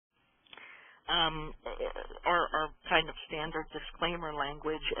um, our kind of standard disclaimer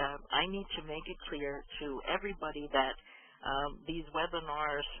language, I need to make it clear to everybody that these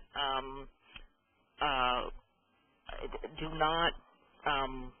webinars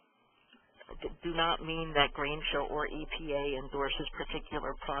do not mean that Grain Show or EPA endorses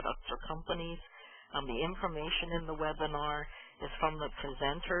particular products or companies. The information in the webinar is from the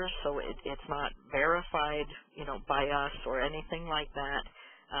presenters, so it's not verified, by us or anything like that.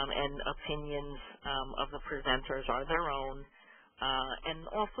 And opinions of the presenters are their own. And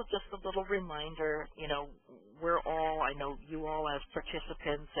also just a little reminder, we're all, I know you all as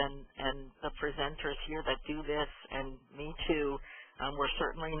participants and the presenters here that do this, and me too, we're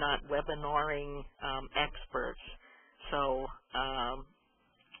certainly not webinaring experts. So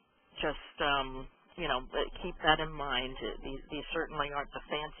keep that in mind. These certainly aren't the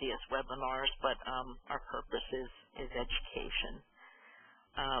fanciest webinars, but our purpose is education.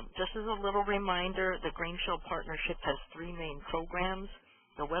 Just as a little reminder, the Grain Show Partnership has 3 main programs.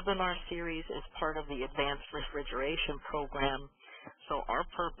 The webinar series is part of the Advanced Refrigeration Program. So our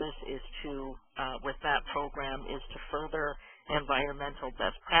purpose is to, with that program, is to further environmental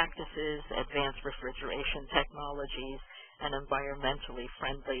best practices, advanced refrigeration technologies, and environmentally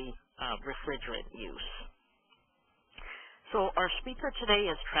friendly refrigerant use. So our speaker today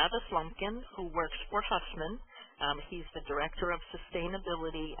is Travis Lumpkin, who works for Hussmann. He's the Director of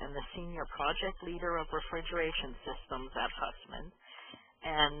Sustainability and the Senior Project Leader of Refrigeration Systems at Hussmann.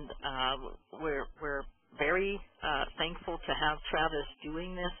 And we're very thankful to have Travis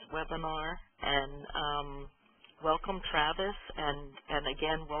doing this webinar. And welcome, Travis, and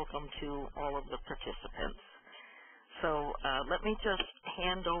again, welcome to all of the participants. So let me just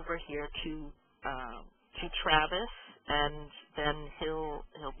hand over here to Travis, and then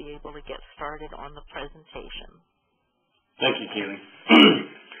he'll be able to get started on the presentation. Thank you, Keely.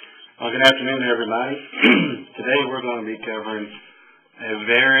 Well, good afternoon, everybody. Today we're going to be covering a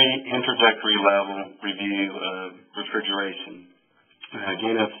very introductory level review of refrigeration.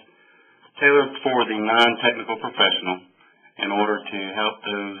 Again, it's tailored for the non-technical professional in order to help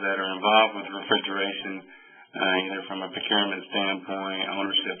those that are involved with refrigeration, either from a procurement standpoint,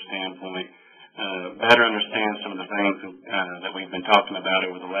 ownership standpoint, better understand some of the things that we've been talking about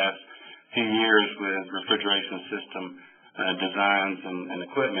over the last few years with refrigeration system designs and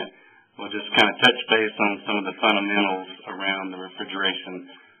equipment. We'll just kind of touch base on some of the fundamentals around the refrigeration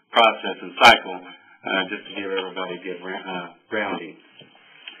process and cycle, just to give everybody a good grounding.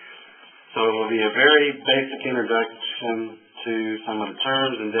 So it will be a very basic introduction to some of the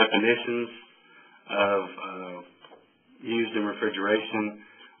terms and definitions of used in refrigeration,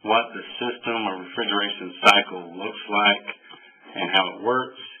 what the system or refrigeration cycle looks like and how it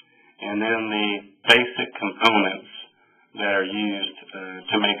works, and then the basic components that are used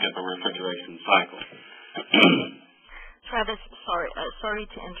to make up a refrigeration cycle. Travis, sorry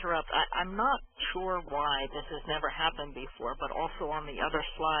to interrupt. I'm not sure why this has never happened before, but also on the other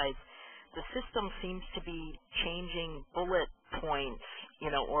slides, the system seems to be changing bullet points,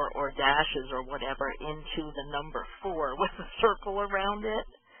 or dashes or whatever into the number 4 with a circle around it.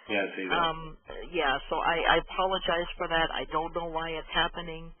 Yeah, I see that. So I apologize for that. I don't know why it's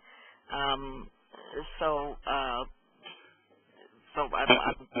happening. So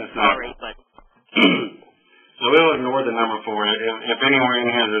I'm sorry, but... So we'll ignore the number 4. If anywhere in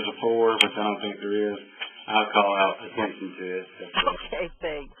here there's a 4, which I don't think there is, I'll call out attention to it. Okay,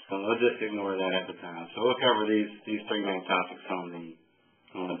 thanks. So we'll just ignore that at the time. So we'll cover these 3 main topics on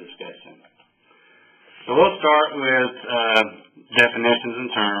the discussion. So we'll start with definitions and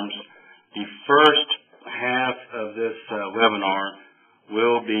terms. The first half of this webinar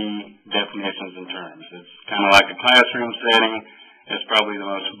will be definitions and terms. It's kind of like a classroom setting. It's probably the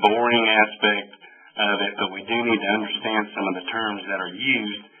most boring aspect of it, but we do need to understand some of the terms that are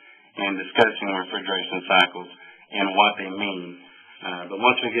used in discussing refrigeration cycles and what they mean. But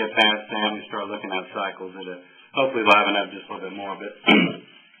once we get past that and we start looking at cycles, it'll hopefully liven up just a little bit more. But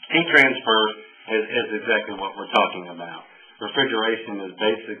heat transfer is exactly what we're talking about. Refrigeration is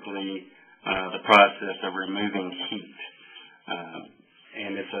basically the process of removing heat.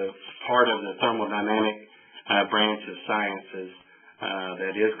 And it's a part of the thermodynamic branch of sciences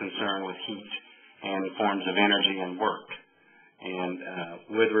that is concerned with heat and forms of energy and work. And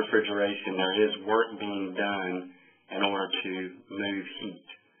with refrigeration, there is work being done in order to move heat.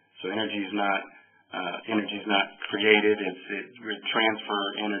 So energy is not created; it transfer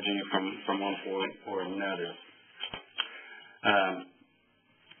energy from one point or another.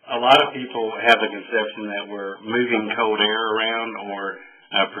 A lot of people have the conception that we're moving cold air around or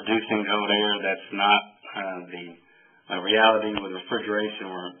producing cold air. That's not the reality with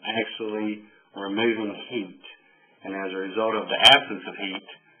refrigeration. We're actually removing heat. And as a result of the absence of heat,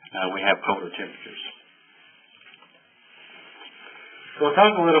 we have colder temperatures. So we'll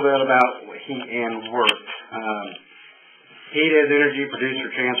talk a little bit about heat and work. Heat is energy produced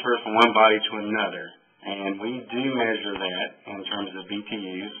or transferred from one body to another, and we do measure that in terms of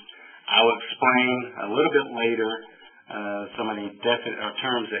BTUs. I will explain a little bit later some of the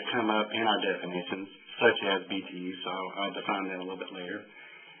terms that come up in our definitions, such as BTU, so I'll define that a little bit later.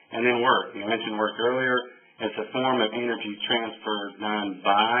 And then work. We mentioned work earlier. It's a form of energy transferred done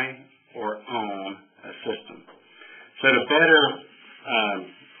by or on a system. So to better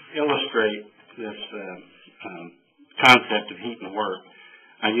illustrate this concept of heat and work,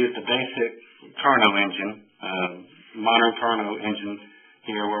 I used the basic Carnot engine, modern Carnot engine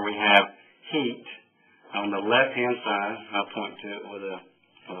here, where we have heat on the left-hand side. I'll point to it with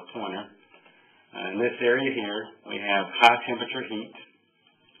a pointer. In this area here, we have high temperature heat,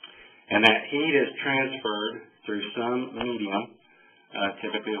 and that heat is transferred through some medium,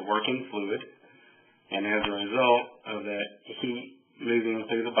 typically a working fluid, and as a result of that heat moving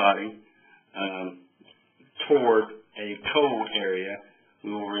through the body toward a cold area,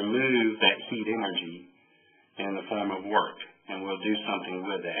 we will remove that heat energy in the form of work, and we'll do something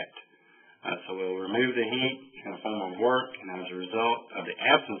with that. So we'll remove the heat in the form of work, and as a result of the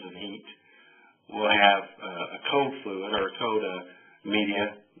absence of heat, we'll have a cold fluid or a cold media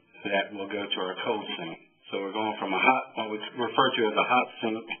that will go to our cold sink. So we're going from what we refer to as a hot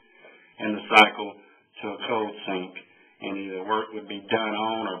sink in the cycle to a cold sink, and either work would be done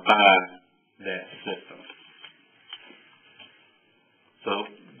on or by that system. So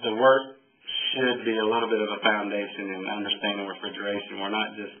the work should be a little bit of a foundation in understanding refrigeration. We're not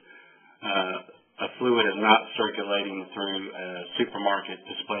just a fluid is not circulating through supermarket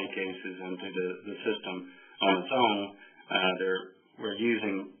display cases and through the system on its own. We're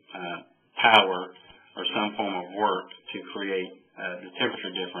using power or some form of work to create the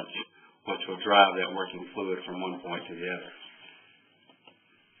temperature difference, which will drive that working fluid from one point to the other.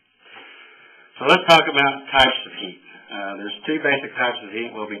 So let's talk about types of heat. There's two basic types of heat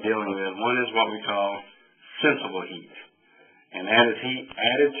we'll be dealing with. One is what we call sensible heat, and that is heat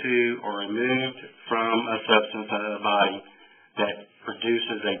added to or removed from a substance of the body that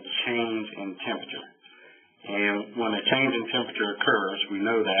produces a change in temperature. And when a change in temperature occurs, we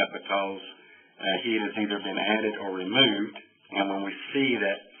know that because heat has either been added or removed, and when we see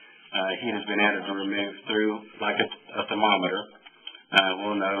that heat has been added or removed through, like a thermometer,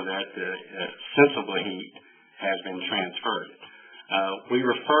 we'll know that the sensible heat has been transferred. We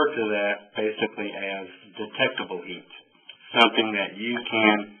refer to that basically as detectable heat, something that you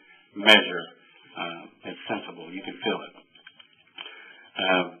can measure. It's sensible. You can feel it.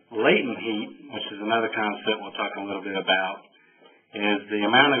 Latent heat, which is another concept we'll talk a little bit about, is the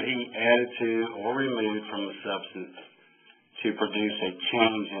amount of heat added to or removed from the substance to produce a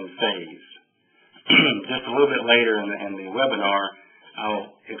change in phase. Just a little bit later in the webinar,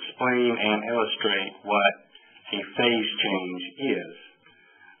 I'll explain and illustrate what a phase change is.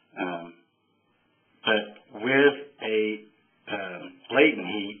 But with a latent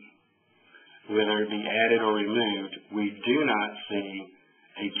heat, whether it be added or removed, we do not see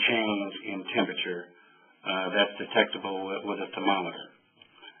a change in temperature that's detectable with a thermometer.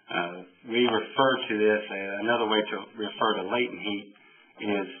 We refer to this, another way to refer to latent heat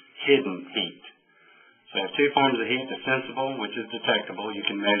is hidden heat. So we have two forms of heat: the sensible, which is detectable, you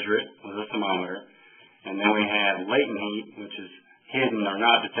can measure it with a thermometer, and then we have latent heat, which is hidden or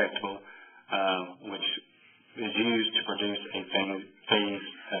not detectable, which is used to produce a phase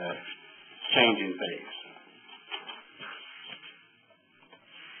change in phase.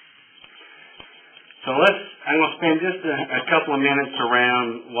 So I'm going to spend just a couple of minutes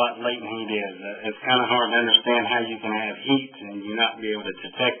around what latent heat is. It's kind of hard to understand how you can have heat and you not be able to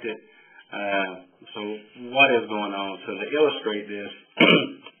detect it. So what is going on? So to illustrate this,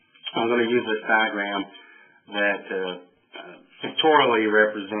 I'm going to use this diagram that pictorially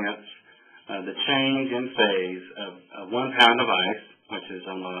represents the change in phase of 1 pound of ice, which is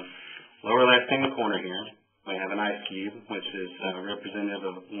on the lower left-hand corner here. We have an ice cube, which is representative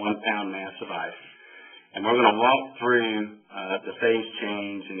of 1 pound mass of ice. And we're going to walk through the phase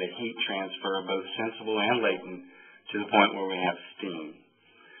change and the heat transfer, both sensible and latent, to the point where we have steam.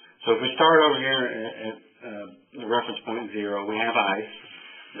 So if we start over here at the reference point 0, we have ice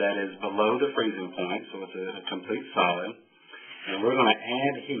that is below the freezing point, so it's a complete solid. And we're going to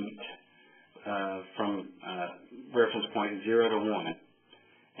add heat from reference point 0 to 1.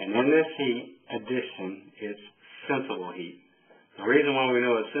 And in this heat addition, it's sensible heat. The reason why we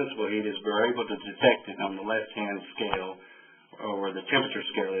know it's sensible heat is we're able to detect it on the left-hand scale, or or the temperature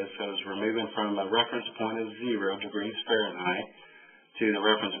scale is. So we're moving from a reference point of 0 degrees Fahrenheit to the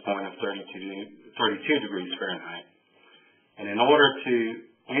reference point of 32 degrees Fahrenheit. And in order to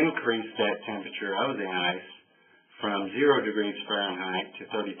increase that temperature of the ice from 0 degrees Fahrenheit to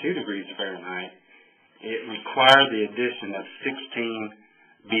 32 degrees Fahrenheit, it required the addition of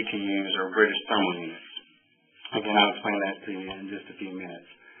 16 BTUs, or British thermal units. Again, I'll explain that to you in just a few minutes.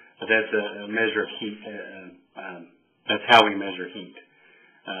 But that's a measure of heat. That's how we measure heat,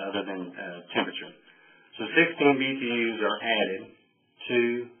 other than temperature. So 16 BTUs are added to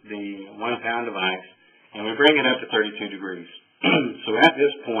the 1 pound of ice, and we bring it up to 32 degrees. So at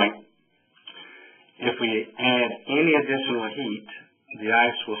this point, if we add any additional heat, the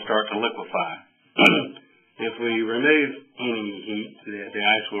ice will start to liquefy. If we remove any heat, the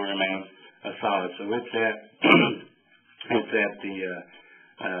ice will remain a solid. So it's at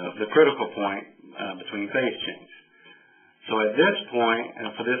the critical point between phase change. So at this point,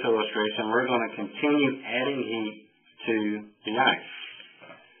 for this illustration, we're going to continue adding heat to the ice.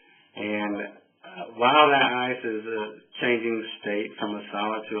 And while that ice is changing state from a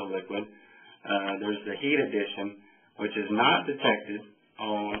solid to a liquid, there's the heat addition, which is not detected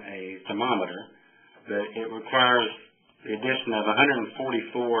on a thermometer, but it requires the addition of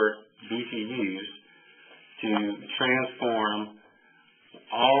 144 BTUs to transform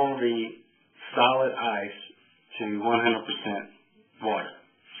all the solid ice to 100% water,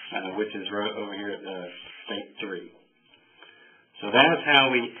 which is right over here at state 3. So that's how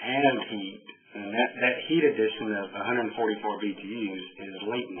we add heat, and that heat addition of 144 BTUs is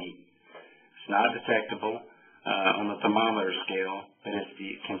latent heat. It's not detectable on the thermometer scale, but it's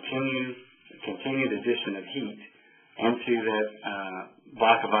the continued addition of heat into that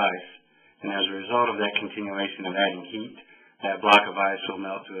block of ice, and as a result of that continuation of adding heat, that block of ice will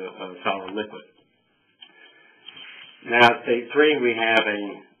melt to a solid liquid. Now, at state 3, we have a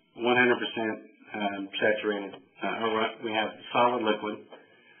 100% saturated, we have solid liquid,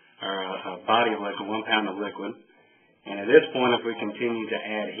 or a body of liquid, 1 pound of liquid. And at this point, if we continue to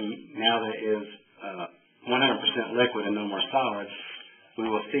add heat, now that it is 100% liquid and no more solids, we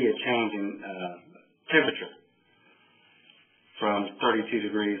will see a change in temperature from 32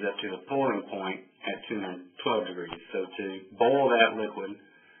 degrees up to the boiling point at 212 degrees. So to boil that liquid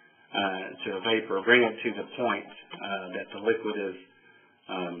to a vapor, bring it to the point that the liquid is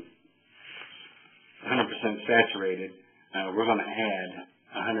 100% saturated, we're going to add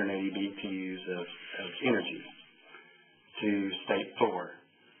 180 BTUs of energy to state 4.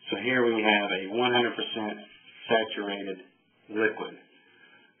 So here we have a 100% saturated liquid.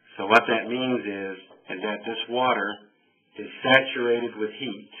 So what that means is that this water is saturated with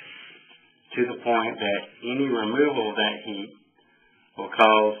heat to the point that any removal of that heat will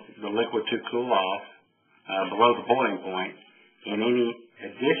cause the liquid to cool off below the boiling point, and any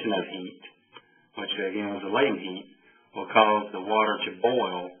addition of heat, which again is a latent heat, will cause the water to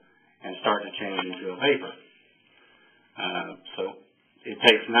boil and start to change into a vapor. So it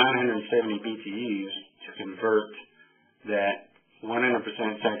takes 970 BTUs to convert that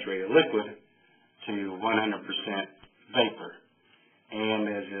 100% saturated liquid to 100% vapor. And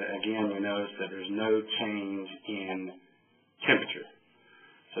as again, you notice that there's no change in temperature.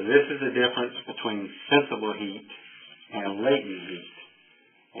 So this is the difference between sensible heat and latent heat.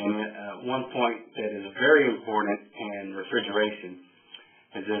 And one point that is very important in refrigeration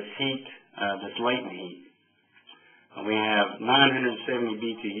is this heat, this latent heat. We have 970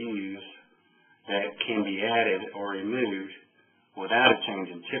 BTUs that can be added or removed without a change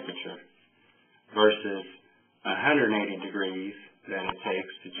in temperature versus 180 degrees that it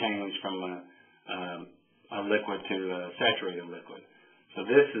takes to change from a liquid to a saturated liquid. So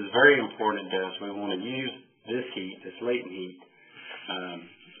this is very important to us. We want to use this heat, this latent heat,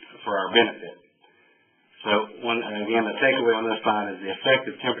 for our benefit. So again, the takeaway on this slide is the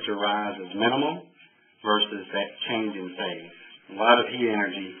effective temperature rise is minimal versus that change in phase. A lot of heat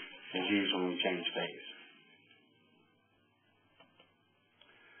energy is used when we change phase.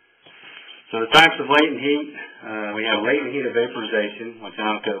 So the types of latent heat, we have latent heat of vaporization, which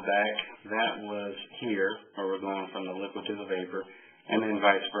I'll go back. That was here, where we're going from the liquid to the vapor, and then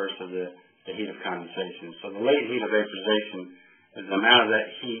vice versa, the heat of condensation. So the latent heat of vaporization is the amount of that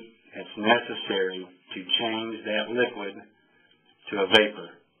heat that's necessary to change that liquid to a vapor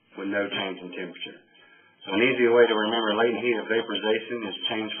with no change in temperature. So an easier way to remember latent heat of vaporization is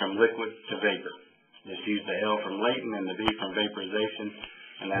change from liquid to vapor. Just use the L from latent and the V from vaporization,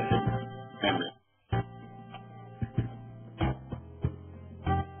 and that's it. Remember.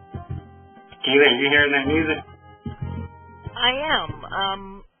 Keely, are you hearing that music? I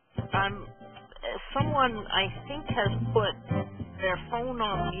am. Someone, I think, has put their phone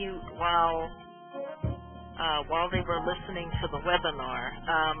on mute while they were listening to the webinar.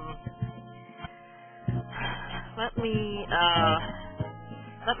 Let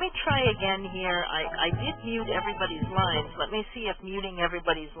me try again here. I did mute everybody's lines. Let me see if muting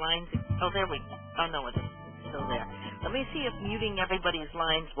everybody's lines. Oh, there we. Oh no, it's still there. Let me see if muting everybody's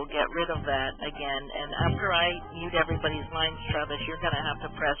lines will get rid of that again. And after I mute everybody's lines, Travis, you're going to have to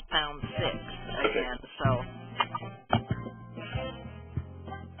press #6 again. So.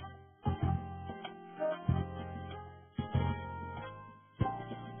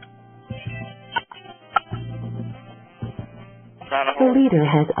 The leader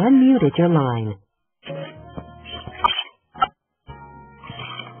has unmuted your line.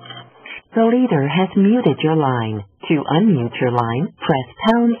 The leader has muted your line. To unmute your line, press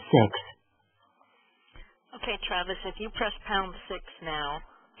 #6. Okay, Travis, if you press #6 now.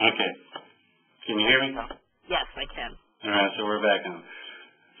 Okay. Can you hear me? Yes, I can. All right, so we're back on.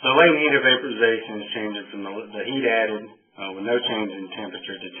 So latent heat of vaporization is changing from the heat added with no change in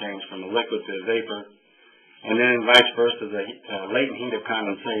temperature to change from a liquid to a vapor. And then vice versa, the latent heat of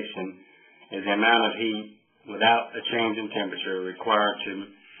condensation is the amount of heat without a change in temperature required to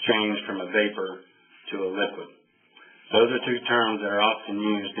change from a vapor to a liquid. Those are two terms that are often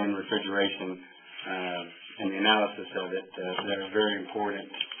used in refrigeration in the analysis of it that are very important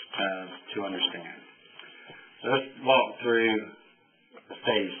to understand. So let's walk through the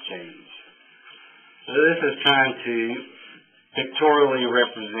phase change. So this is trying to pictorially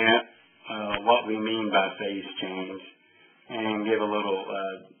represent what we mean by phase change and give a little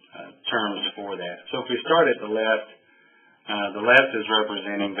terms for that. So if we start at the left is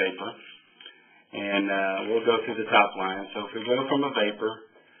representing vapor, and we'll go through the top line. So if we go from a vapor,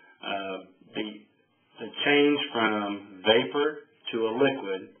 the change from vapor to a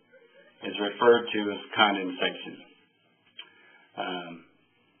liquid is referred to as condensation.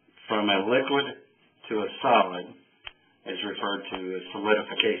 From a liquid to a solid is referred to as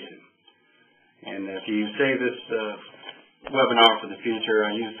solidification. And if you save this webinar for the future,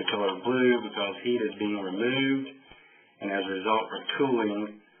 I use the color blue because heat is being removed, and as a result, we're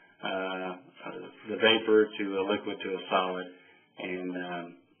cooling the vapor to a liquid to a solid, and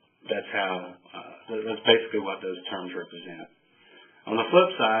that's basically what those terms represent. On the flip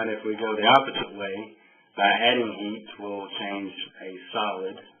side, if we go the opposite way, by adding heat, we'll change a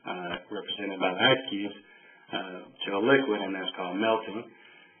solid, represented by the ice cubes, to a liquid, and that's called melting.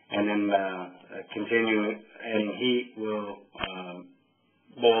 And then continuing adding heat will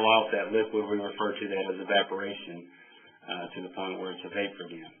boil off that liquid. We refer to that as evaporation to the point where it's a vapor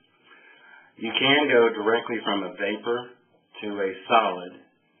again. You can go directly from a vapor to a solid,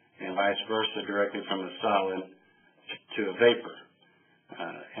 and vice versa, directly from a solid to a vapor,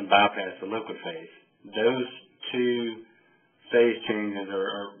 and bypass the liquid phase. Those two phase changes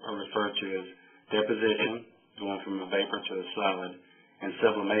are referred to as deposition, going from a vapor to a solid, and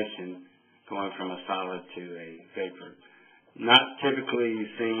sublimation, going from a solid to a vapor. Not typically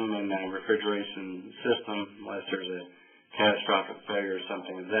seen in a refrigeration system unless there's a catastrophic failure or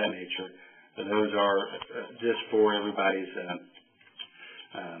something of that nature, but those are just for everybody's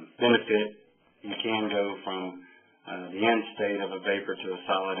benefit. You can go from the end state of a vapor to a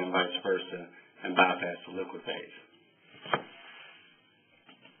solid and vice versa and bypass the liquid phase.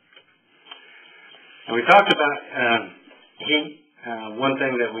 And we talked about heat. One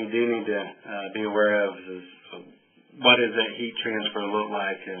thing that we do need to be aware of is what does that heat transfer look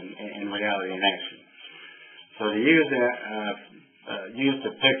like in reality, in action. So to use that, use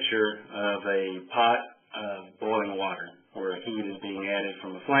the picture of a pot of boiling water where heat is being added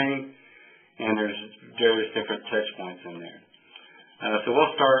from a flame, and there's various different touch points in there. So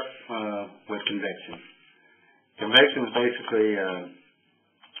we'll start with convection. Convection is basically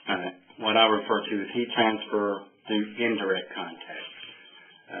what I refer to as heat transfer through indirect contact.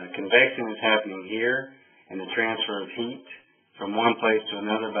 Convection is happening here in the transfer of heat from one place to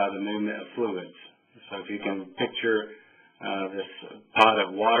another by the movement of fluids. So if you can picture this pot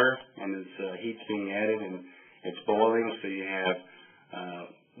of water, and this heat's being added and it's boiling, so you have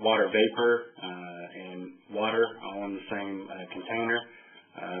water vapor and water all in the same container.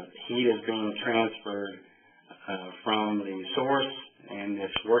 Heat is being transferred from the source, and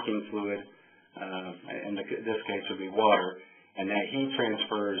this working fluid, in this case would be water, and that heat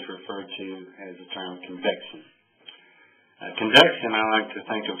transfer is referred to as the term convection. Convection, I like to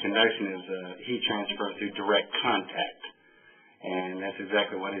think of convection as heat transfer through direct contact, and that's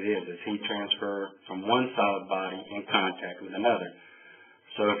exactly what it is. It's heat transfer from one solid body in contact with another.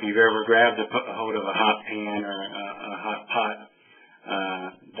 So if you've ever grabbed a hold of a hot pan or a hot pot,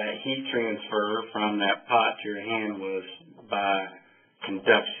 that heat transfer from that pot to your hand was by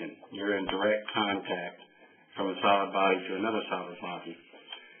conduction. You're in direct contact from a solid body to another solid body.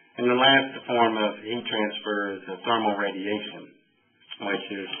 And the last form of heat transfer is thermal radiation, which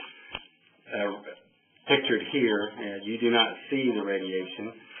is pictured here. You do not see the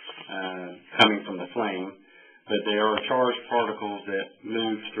radiation coming from the flame, but there are charged particles that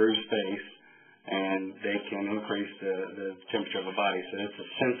move through space, and they can increase the temperature of the body. So it's a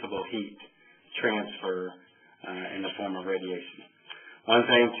sensible heat transfer in the form of radiation. One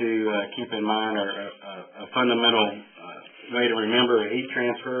thing to keep in mind, or a fundamental way to remember heat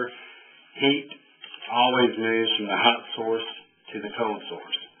transfer, heat always moves from the hot source to the cold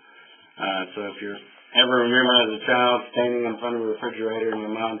source. So if you ever remember as a child standing in front of a refrigerator and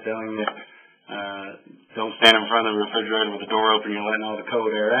your mom telling you, don't stand in front of the refrigerator with the door open, you're letting all the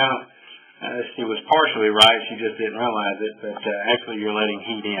cold air out, she was partially right, she just didn't realize it, but actually you're letting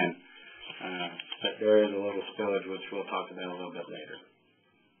heat in. But there is a little spillage, which we'll talk about a little bit later.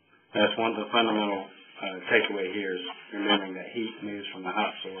 That's one of the fundamental takeaway here is remembering that heat moves from the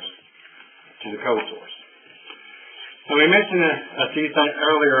hot source to the cold source. So we mentioned a few things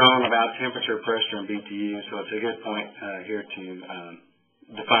earlier on about temperature, pressure, and BTU, so it's a good point here to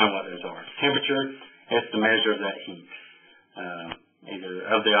define what those are. Temperature is the measure of that heat, either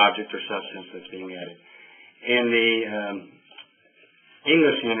of the object or substance that's being added. In the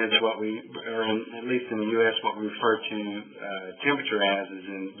English units, at least in the U.S., what we refer to temperature as is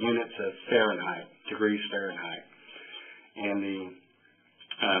in units of Fahrenheit, degrees Fahrenheit. In the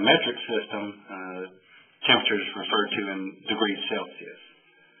metric system, temperature is referred to in degrees Celsius.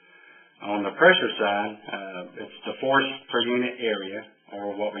 On the pressure side, it's the force per unit area,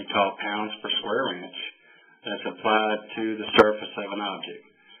 or what we call pounds per square inch, that's applied to the surface of an object.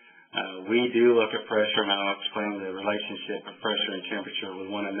 We do look at pressure, and I'll explain the relationship of pressure and temperature with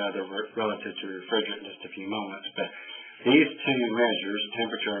one another relative to refrigerant in just a few moments. But these two measures,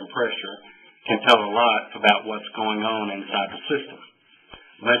 temperature and pressure, can tell a lot about what's going on inside the system.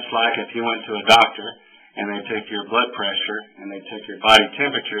 Much like if you went to a doctor and they took your blood pressure and they took your body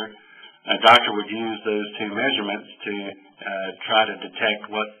temperature, a doctor would use those two measurements to try to detect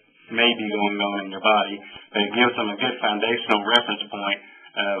what may be going on in your body, but it gives them a good foundational reference point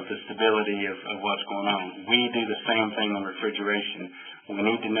of the stability of what's going on. We do the same thing in refrigeration. We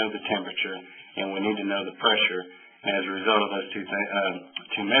need to know the temperature and we need to know the pressure. And as a result of those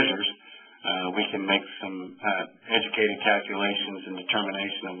two measures, we can make some educated calculations and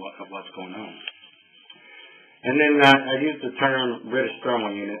determination of what's going on. And then I used the term British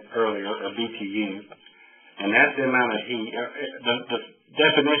thermal unit earlier, or BTU, and that's the amount of heat. The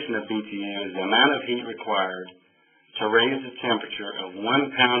definition of BTU is the amount of heat required to raise the temperature of 1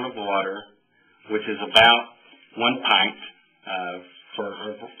 pound of water, which is about 1 pint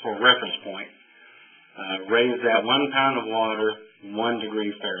for reference point. Raise that 1 pound of water 1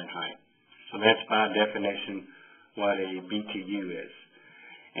 degree Fahrenheit. So that's by definition what a BTU is.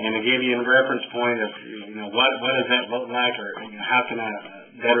 And to give you a reference point of what does that look like, or how can I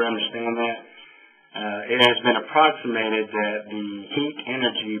better understand that, it has been approximated that the heat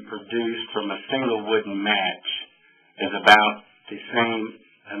energy produced from a single wooden match is about the same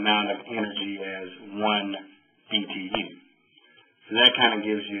amount of energy as 1 BTU. So that kind of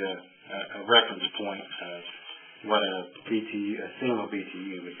gives you a reference point of what a single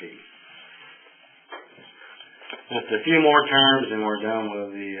BTU would be. Just a few more terms and we're done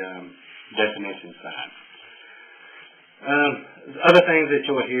with the definition side. Other things that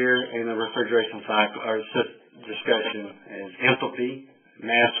you'll hear in the refrigeration cycle or discussion is enthalpy,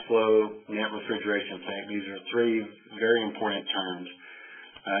 mass flow, net refrigeration effect. These are three very important terms.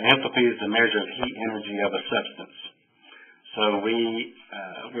 Enthalpy is the measure of heat energy of a substance. So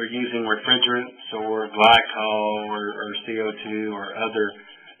we're using refrigerants or glycol or CO2 or other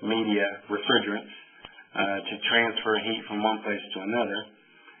media refrigerants to transfer heat from one place to another.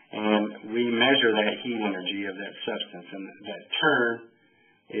 And we measure that heat energy of that substance, and that term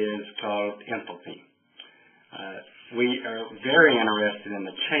is called enthalpy. We are very interested in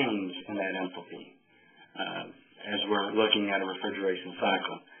the change in that enthalpy as we're looking at a refrigeration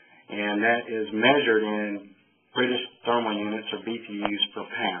cycle. And that is measured in British thermal units or BTUs per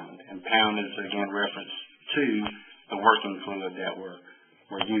pound. And pound is, again, reference to the working fluid that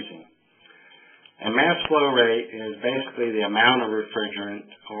we're using. And mass flow rate is basically the amount of refrigerant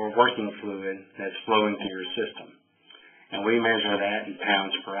or working fluid that's flowing through your system. And we measure that in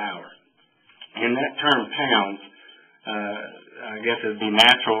pounds per hour. And that term pounds, I guess it would be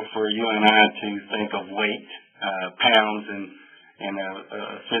natural for you and I to think of weight, pounds in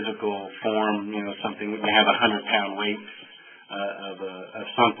a physical form, something, we have 100-pound weight of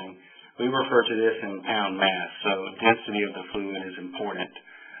something. we refer to this in pound mass, so density of the fluid is important.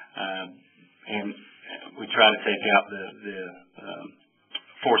 And we try to take out the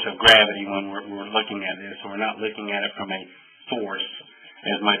force of gravity when we're looking at this. So we're not looking at it from a force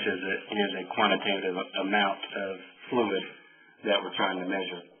as much as it is a quantitative amount of fluid that we're trying to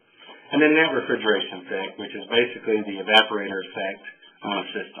measure. And then net refrigeration effect, which is basically the evaporator effect on a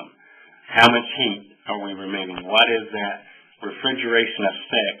system. How much heat are we removing? What is that refrigeration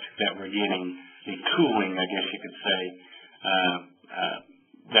effect that we're getting, the cooling, I guess you could say,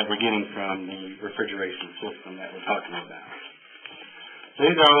 that we're getting from the refrigeration system that we're talking about. So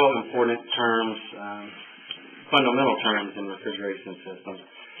these are all important terms, fundamental terms in refrigeration systems.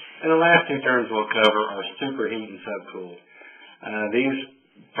 And the last two terms we'll cover are superheat and subcooled. These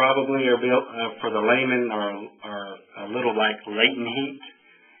probably are built, for the layman, are a little like latent heat.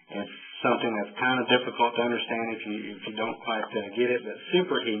 It's something that's kind of difficult to understand if you don't quite get it, but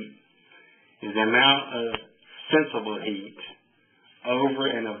superheat is the amount of sensible heat over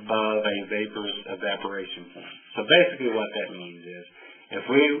and above a vapor's evaporation point. So basically what that means is if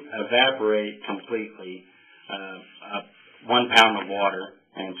we evaporate completely 1 pound of water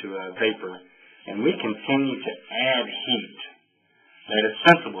into a vapor and we continue to add heat, that is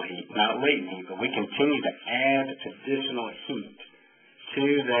sensible heat, not latent heat, but we continue to add additional heat to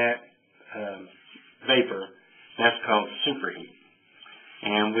that vapor, that's called superheat.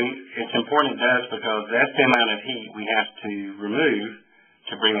 And it's important it does because that's the amount of heat we have to remove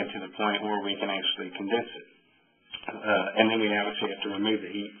to bring it to the point where we can actually condense it. And then we actually have to remove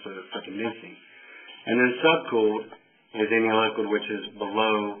the heat for condensing. And then subcooled is any liquid which is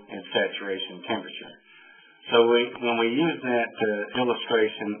below its saturation temperature. So when we use that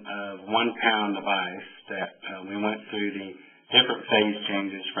illustration of 1 pound of ice that we went through the different phase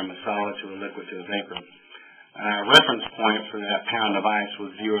changes from a solid to a liquid to a vapor, our reference point for that pound of ice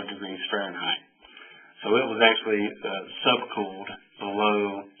was 0 degrees Fahrenheit. So it was actually subcooled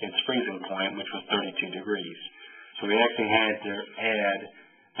below its freezing point, which was 32 degrees. So we actually had to add,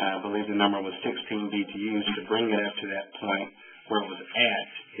 I believe the number was 16 BTUs to bring it up to that point where it was at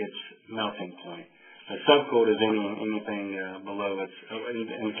its melting point. The subcooled is anything below its,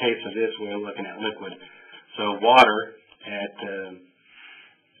 in the case of this, we're looking at liquid. So water at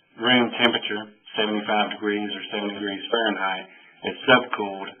room temperature, 75 degrees or 70 degrees Fahrenheit, is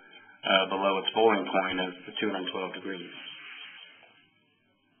subcooled below its boiling point of 212 degrees.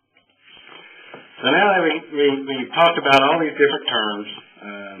 So now that we've talked about all these different terms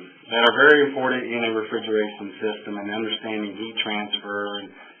that are very important in a refrigeration system and understanding heat transfer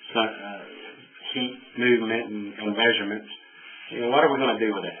and heat movement and measurements, what are we going to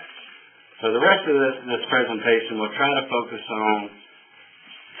do with that? So the rest of this presentation will try to focus on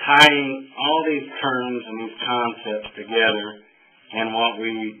tying all these terms and these concepts together in what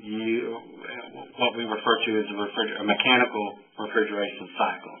we refer to as a mechanical refrigeration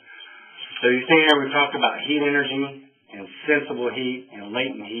cycle. So you see here we talked about heat energy and sensible heat and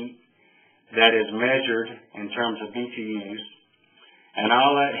latent heat that is measured in terms of BTUs. And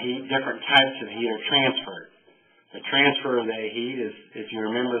all that heat, different types of heat are transferred. The transfer of that heat is, if you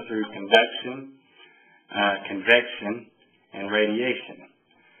remember, through conduction, convection, and radiation.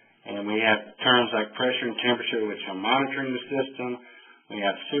 And we have terms like pressure and temperature, which are monitoring the system. We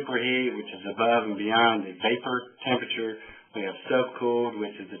have superheat, which is above and beyond the vapor temperature. We have subcooled,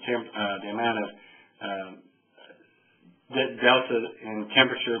 which is the amount of delta in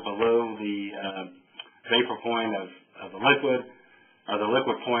temperature below the vapor point of a liquid, or the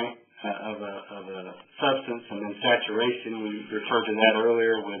liquid point of a substance. And then saturation, we referred to that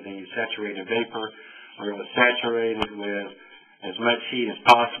earlier with the saturated vapor, where it was saturated with as much heat as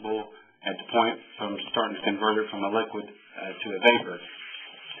possible at the point from starting to convert it from a liquid to a vapor.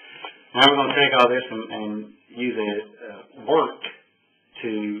 Now we're going to take all this and use a work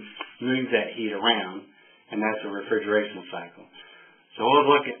to move that heat around, and that's a refrigeration cycle. So we'll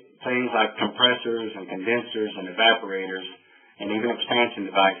look at things like compressors and condensers and evaporators and even expansion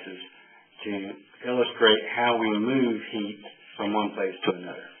devices to illustrate how we move heat from one place to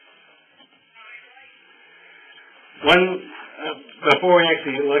another. Before we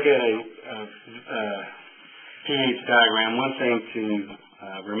actually look at a pH diagram, one thing to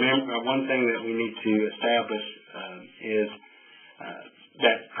remember, one thing that we need to establish is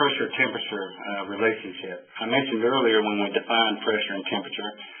that pressure-temperature relationship. I mentioned earlier when we defined pressure and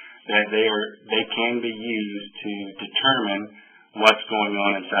temperature that they can be used to determine what's going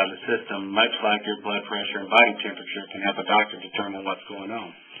on inside the system, much like your blood pressure and body temperature can help a doctor determine what's going on.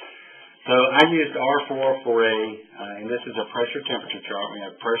 So I used R404A, and this is a pressure-temperature chart. We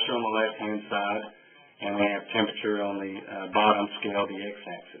have pressure on the left-hand side, and we have temperature on the bottom scale, the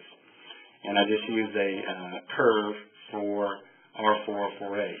x-axis. and I just used a curve for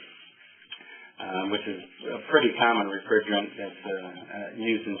R404A, which is a pretty common refrigerant that's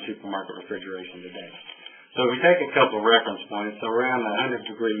used in supermarket refrigeration today. So if we take a couple of reference points, so around 100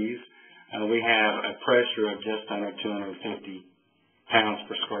 degrees, we have a pressure of just under 250 pounds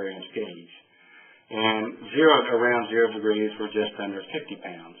per square inch gauge. And around 0 degrees, we're just under 50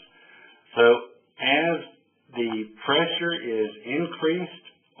 pounds. So as the pressure is increased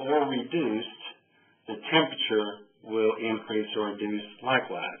or reduced, the temperature will increase or reduce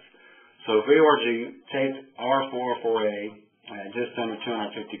likewise. So if we were to take R404A just under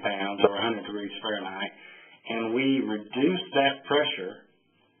 250 pounds or 100 degrees Fahrenheit, and we reduce that pressure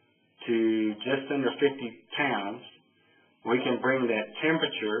to just under 50 pounds, we can bring that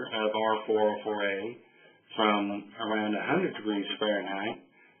temperature of R404A from around 100 degrees Fahrenheit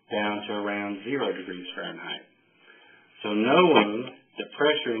down to around 0 degrees Fahrenheit. So knowing the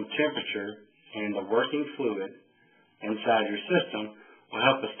pressure and temperature and the working fluid inside your system will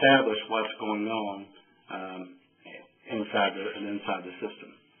help establish what's going on inside the system.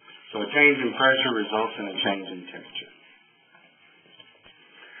 So a change in pressure results in a change in temperature.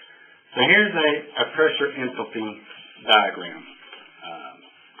 So here's a pressure enthalpy diagram.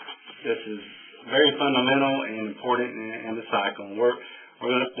 This is very fundamental and important in the cycle.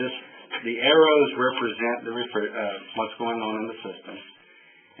 The arrows represent what's going on in the system,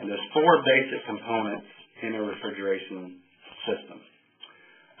 and there's 4 basic components in a refrigeration system.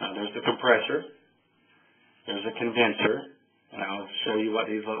 There's the compressor, there's a condenser, and I'll show you what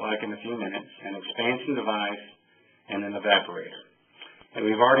these look like in a few minutes, an expansion device, and an evaporator. And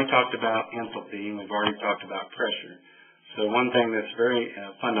we've already talked about enthalpy, and we've already talked about pressure. So one thing that's very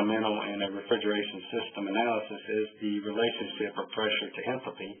fundamental in a refrigeration system analysis is the relationship of pressure to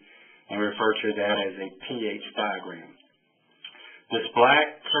enthalpy, and we refer to that as a pH diagram. This black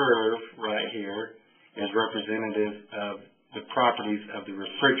curve right here is representative of the properties of the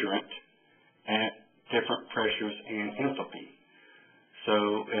refrigerant at different pressures and enthalpy. So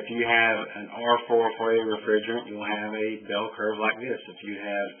if you have an R404A refrigerant, you'll have a bell curve like this. If you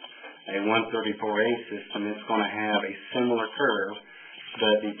have a 134A system, it's going to have a similar curve,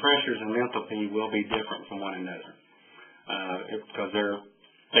 but the pressures and enthalpy will be different from one another because they're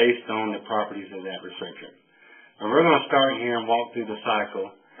based on the properties of that refrigerant. And we're going to start here and walk through the cycle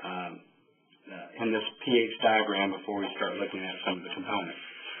in this pH diagram before we start looking at some of the components.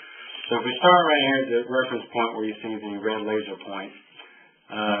 So if we start right here at the reference point where you see the red laser point,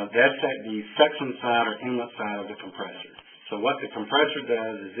 that's at the suction side or inlet side of the compressor. So what the compressor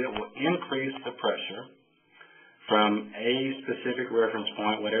does is it will increase the pressure from a specific reference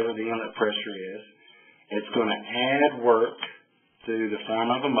point, whatever the inlet pressure is. It's going to add work through the form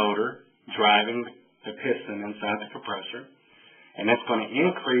of a motor driving the piston inside the compressor, and it's going to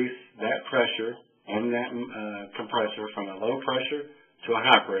increase that pressure in that compressor from a low pressure to a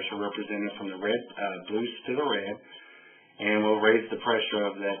high pressure, represented from the red blues to the red, and will raise the pressure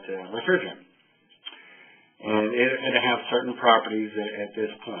of that refrigerant. And it'll have certain properties at this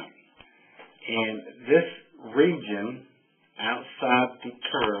point. And this region outside the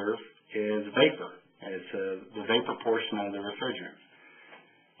curve is vapor. It's the vapor portion of the refrigerant.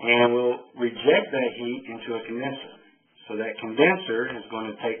 And we'll reject that heat into a condenser. So that condenser is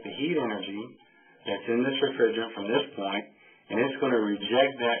going to take the heat energy that's in this refrigerant from this point, and it's going to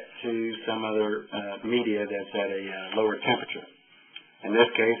reject that to some other media that's at a lower temperature. In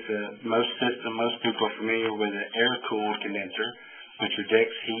this case, most people are familiar with an air-cooled condenser, which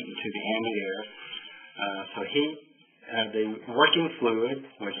rejects heat into the ambient air. So the working fluid,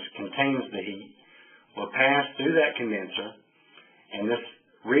 which contains the heat, will pass through that condenser, and this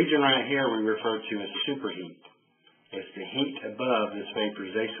region right here we refer to as superheat. It's the heat above this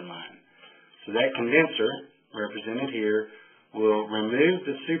vaporization line. So that condenser, represented here, will remove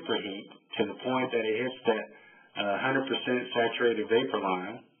the superheat to the point that it hits that 100% saturated vapor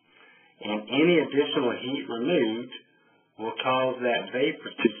line, and any additional heat removed will cause that vapor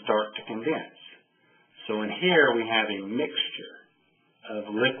to start to condense. So in here we have a mixture of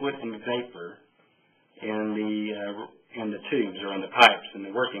liquid and vapor in the tubes or in the pipes in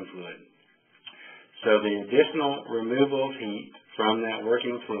the working fluid. So the additional removal of heat from that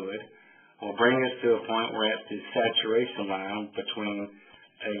working fluid will bring us to a point where at the saturation line between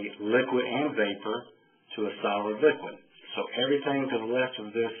a liquid and vapor to a solid liquid. So everything to the left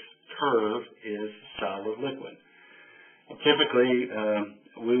of this curve is solid liquid. And typically,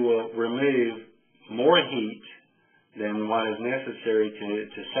 we will remove more heat than what is necessary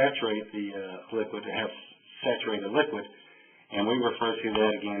to saturate the liquid, to have saturated liquid, and we refer to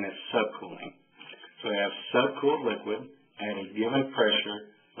that again as subcooling. So we have subcooled liquid at a given pressure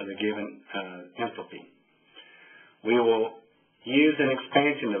with a given enthalpy. We will use an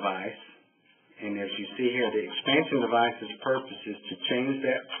expansion device, and as you see here, the expansion device's purpose is to change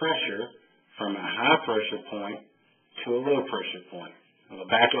that pressure from a high pressure point to a low pressure point. I'll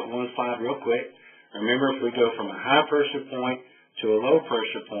back up one slide real quick. Remember, if we go from a high pressure point to a low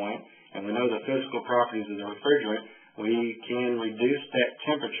pressure point, and we know the physical properties of the refrigerant, we can reduce that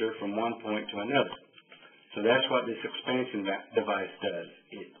temperature from one point to another. So that's what this expansion device does.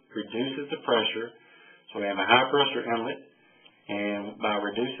 It reduces the pressure, so we have a high pressure inlet, and by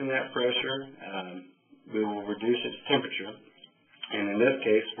reducing that pressure, we will reduce its temperature. And in this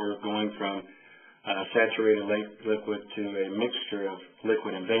case, we're going from saturated liquid to a mixture of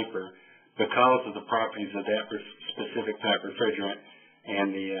liquid and vapor because of the properties of that specific type refrigerant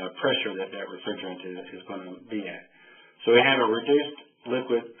and the pressure that refrigerant is going to be at. So we have a reduced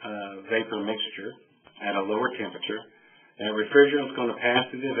liquid vapor mixture at a lower temperature. That refrigerant is going to pass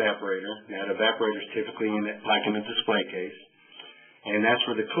through the evaporator. Now, the evaporator is typically like in a display case, and that's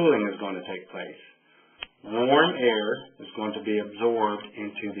where the cooling is going to take place. Warm air is going to be absorbed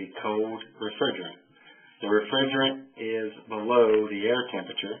into the cold refrigerant. The refrigerant is below the air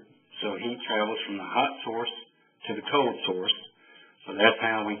temperature, so heat travels from the hot source to the cold source. So that's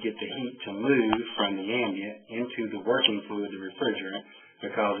how we get the heat to move from the ambient into the working fluid, the refrigerant,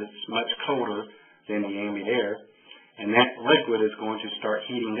 because it's much colder than the ambient air. And that liquid is going to start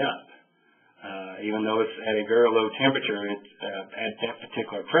heating up. Even though it's at a very low temperature, at that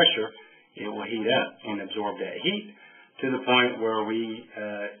particular pressure, it will heat up and absorb that heat to the point where we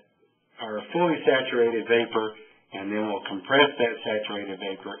are a fully saturated vapor, and then we'll compress that saturated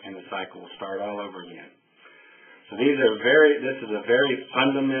vapor, and the cycle will start all over again. So this is a very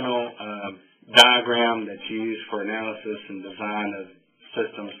fundamental diagram that's used for analysis and design of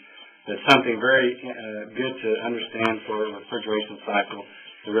systems. It's something very good to understand for a refrigeration cycle,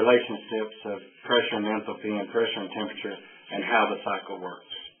 the relationships of pressure and enthalpy and pressure and temperature, and how the cycle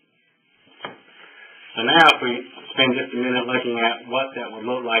works. So now if we spend just a minute looking at what that would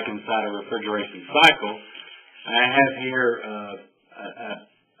look like inside a refrigeration cycle, I have here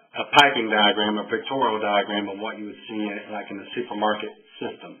a piping diagram, a pictorial diagram of what you would see like in a supermarket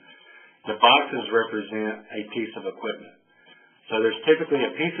system. The boxes represent a piece of equipment. So there's typically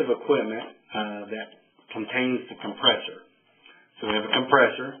a piece of equipment that contains the compressor. So we have a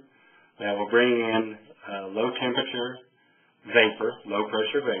compressor that will bring in low temperature vapor, low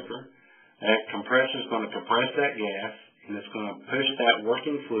pressure vapor. That compressor is going to compress that gas, and it's going to push that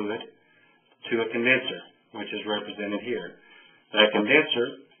working fluid to a condenser, which is represented here. That condenser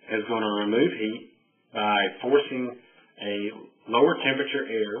is going to remove heat by forcing a lower temperature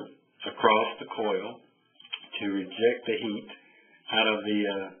air across the coil to reject the heat out of the,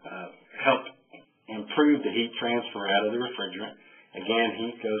 help improve the heat transfer out of the refrigerant. Again,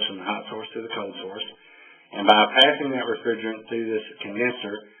 heat goes from the hot source to the cold source. And by passing that refrigerant through this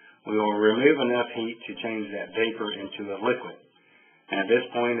condenser, we will remove enough heat to change that vapor into a liquid. And at this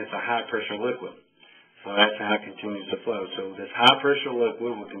point, it's a high-pressure liquid. So that's how it continues to flow. So this high-pressure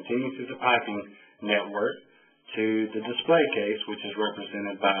liquid will continue through the piping network to the display case, which is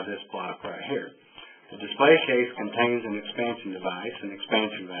represented by this block right here. The display case contains an expansion device, an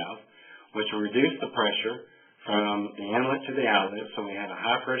expansion valve, which will reduce the pressure from the inlet to the outlet, so we have a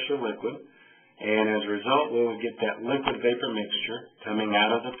high-pressure liquid. And as a result, we will get that liquid vapor mixture coming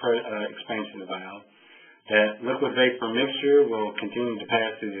out of the expansion valve. That liquid vapor mixture will continue to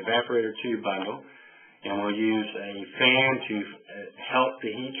pass through the evaporator tube bundle, and we'll use a fan to help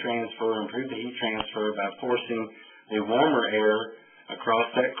the heat transfer, improve the heat transfer by forcing the warmer air across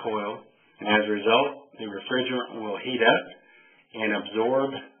that coil. And as a result, the refrigerant will heat up and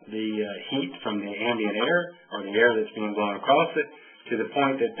absorb the heat from the ambient air, or the air that's being blown across it, to the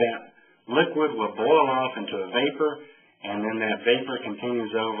point that that liquid will boil off into a vapor, and then that vapor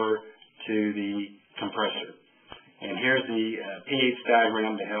continues over to the compressor. And here's the pH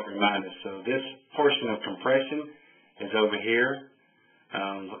diagram to help remind us. So this portion of compression is over here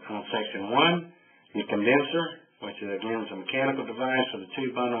on section 1. The condenser, which is again is a mechanical device for the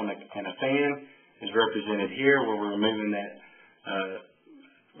tube bundle and a fan, is represented here, where we're removing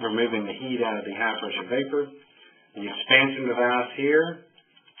the heat out of the high pressure vapor. The expansion device here,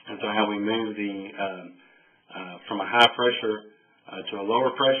 and so how we move the from a high pressure to a lower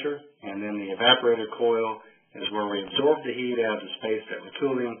pressure, and then the evaporator coil is where we absorb the heat out of the space that we're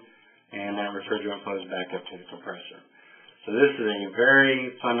cooling, and that refrigerant flows back up to the compressor. So this is a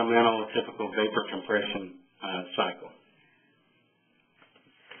very fundamental, typical vapor compression cycle.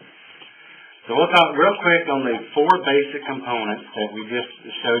 So we'll talk real quick on the 4 basic components that we just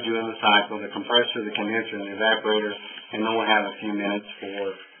showed you in the cycle: the compressor, the condenser, and the evaporator. and then we'll have a few minutes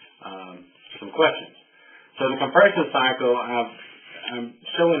for some questions. So the compression cycle, I'm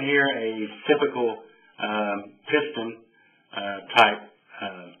showing here a typical piston type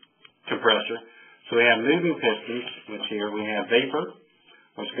compressor. So we have moving pistons, which here we have vapor,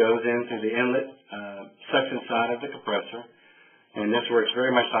 which goes into the inlet suction side of the compressor, and this works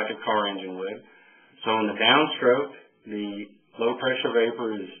very much like a car engine would. So on the downstroke, the low pressure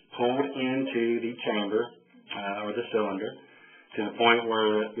vapor is pulled into the chamber or the cylinder to the point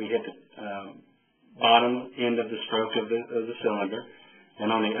where we hit the bottom end of the stroke of the cylinder.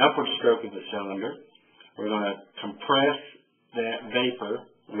 And on the upward stroke of the cylinder, we're going to compress that vapor,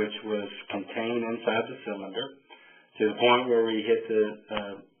 which was contained inside the cylinder, to the point where we hit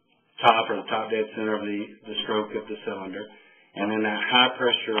the top or the top dead center of the stroke of the cylinder. And then that high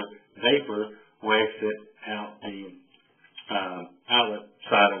pressure vapor will exit out the outlet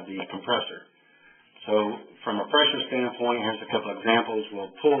side of the compressor. So from a pressure standpoint, here's a couple of examples.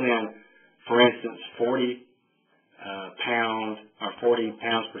 We'll pull in, for instance, 40 pounds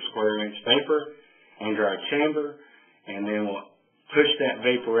per square inch vapor into our chamber, and then we'll push that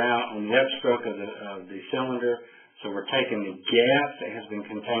vapor out on the upstroke of the cylinder. So we're taking the gas that has been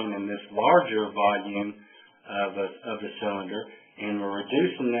contained in this larger volume of the cylinder, and we're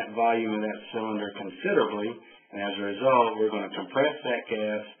reducing that volume of that cylinder considerably, and as a result, we're going to compress that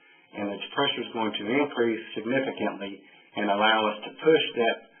gas, and its pressure is going to increase significantly and allow us to push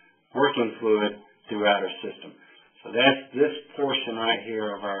that working fluid throughout our system. So that's this portion right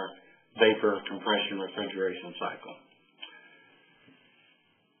here of our vapor compression refrigeration cycle.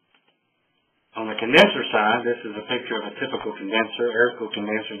 On the condenser side, this is a picture of a typical condenser, air-cooled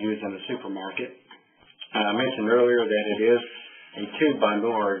condenser used in the supermarket. I mentioned earlier that it is a tube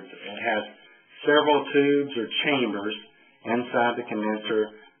bundle, or it has several tubes or chambers inside the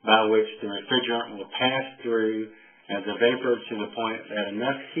condenser by which the refrigerant will pass through as a vapor to the point that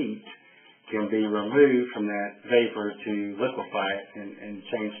enough heat can be removed from that vapor to liquefy it and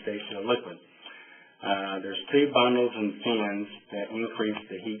change state to a liquid. There's tube bundles and fins that increase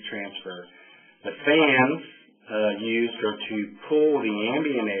the heat transfer. The fans used are to pull the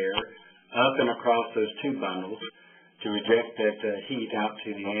ambient air up and across those tube bundles to reject that heat out to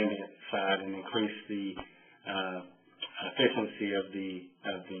the ambient side and increase the efficiency of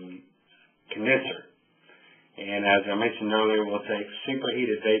the condenser. And as I mentioned earlier, we'll take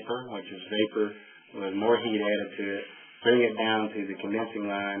superheated vapor, which is vapor with more heat added to it, bring it down to the condensing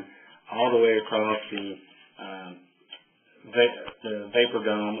line all the way across the vapor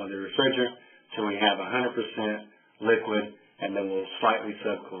dome of the refrigerant till we have 100% liquid, and then we'll slightly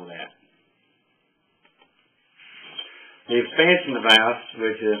subcool that. The expansion valve,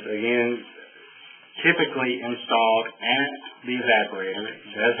 which is, again, typically installed at the evaporator,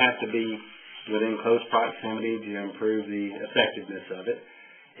 does have to be within close proximity to improve the effectiveness of it.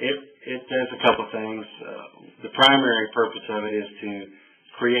 It does a couple things. The primary purpose of it is to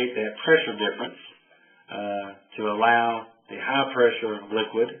create that pressure difference to allow the high pressure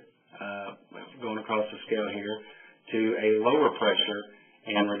liquid going across the scale here to a lower pressure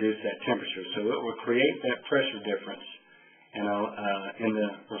and reduce that temperature. So it will create that pressure difference in the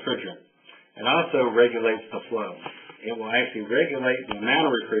refrigerant. It also regulates the flow. It will actually regulate the amount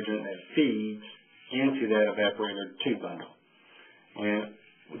of refrigerant that feeds into that evaporator tube bundle. And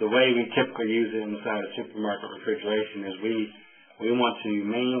the way we typically use it inside of supermarket refrigeration is we want to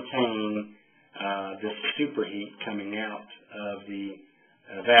maintain this superheat coming out of the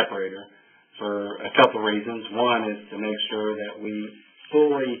evaporator for a couple of reasons. One is to make sure that we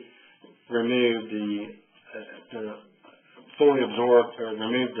fully remove fully absorb or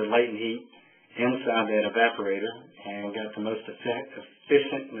remove the latent heat inside that evaporator and got the most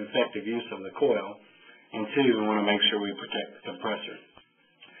efficient and effective use of the coil. And two, we want to make sure we protect the compressor.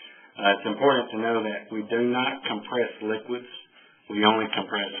 It's important to know that we do not compress liquids. We only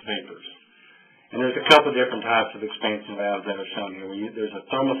compress vapors. And there's a couple different types of expansion valves that are shown here. There's a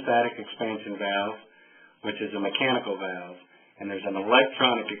thermostatic expansion valve, which is a mechanical valve, and there's an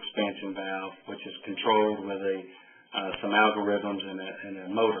electronic expansion valve, which is controlled with some algorithms and a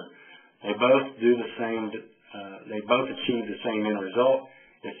motor. They both do the same. They both achieve the same end result.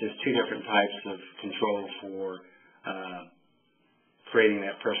 It's just two different types of control for creating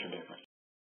that pressure difference.